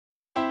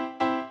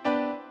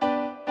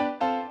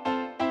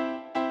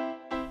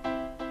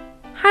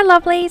Hi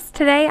lovelies,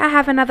 today I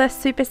have another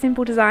super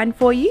simple design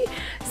for you,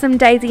 some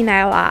daisy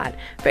nail art.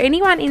 For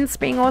anyone in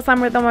spring or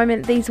summer at the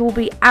moment, these will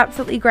be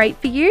absolutely great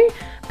for you,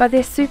 but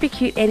they're super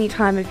cute any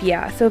time of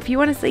year. So if you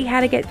want to see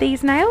how to get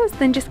these nails,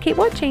 then just keep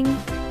watching.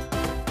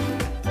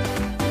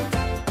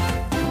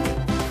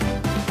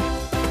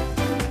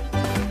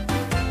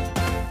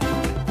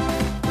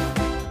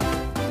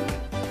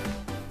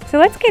 So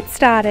let's get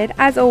started.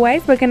 As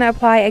always, we're going to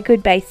apply a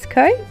good base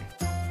coat.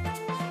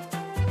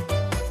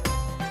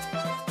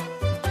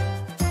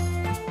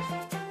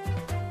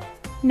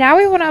 Now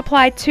we want to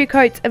apply 2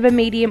 coats of a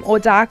medium or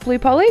dark blue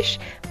polish.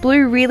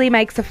 Blue really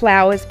makes the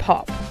flowers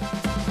pop.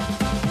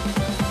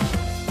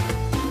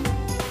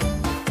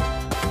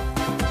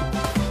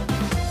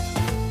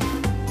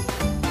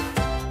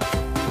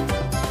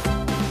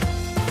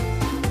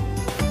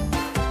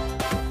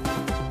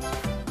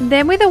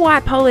 Then with a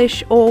white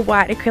polish or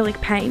white acrylic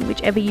paint,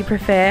 whichever you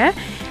prefer,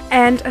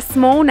 and a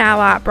small nail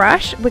art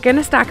brush, we're going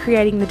to start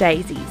creating the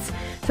daisies.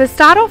 So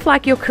start off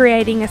like you're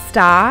creating a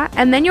star,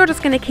 and then you're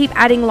just going to keep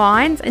adding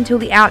lines until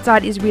the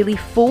outside is really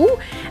full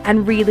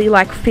and really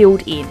like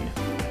filled in.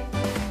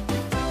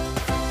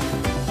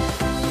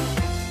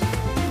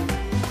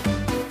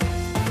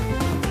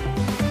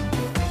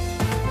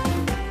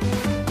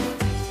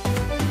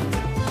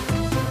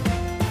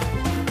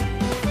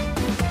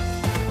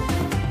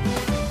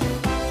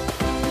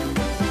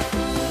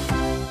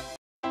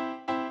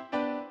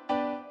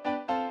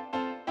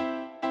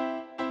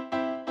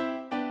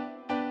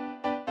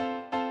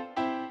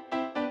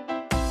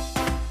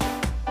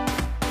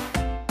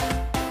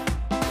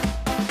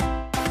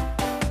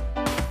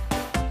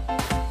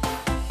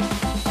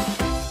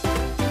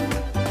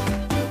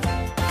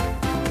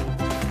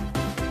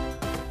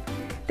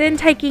 Then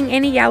taking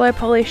any yellow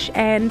polish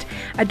and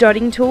a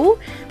dotting tool.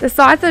 The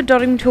size of the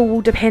dotting tool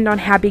will depend on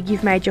how big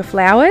you've made your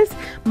flowers.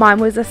 Mine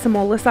was a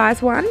smaller size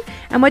one,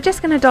 and we're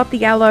just going to dot the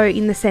yellow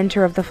in the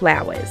center of the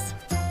flowers.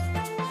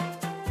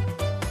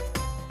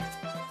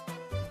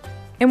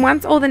 And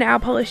once all the nail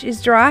polish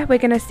is dry, we're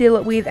going to seal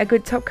it with a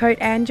good top coat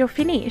and you're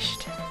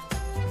finished.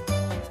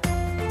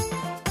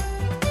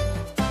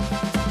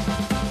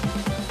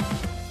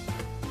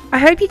 I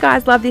hope you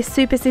guys love this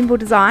super simple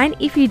design.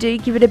 If you do,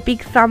 give it a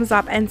big thumbs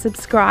up and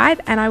subscribe,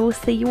 and I will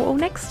see you all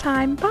next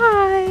time.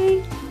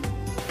 Bye!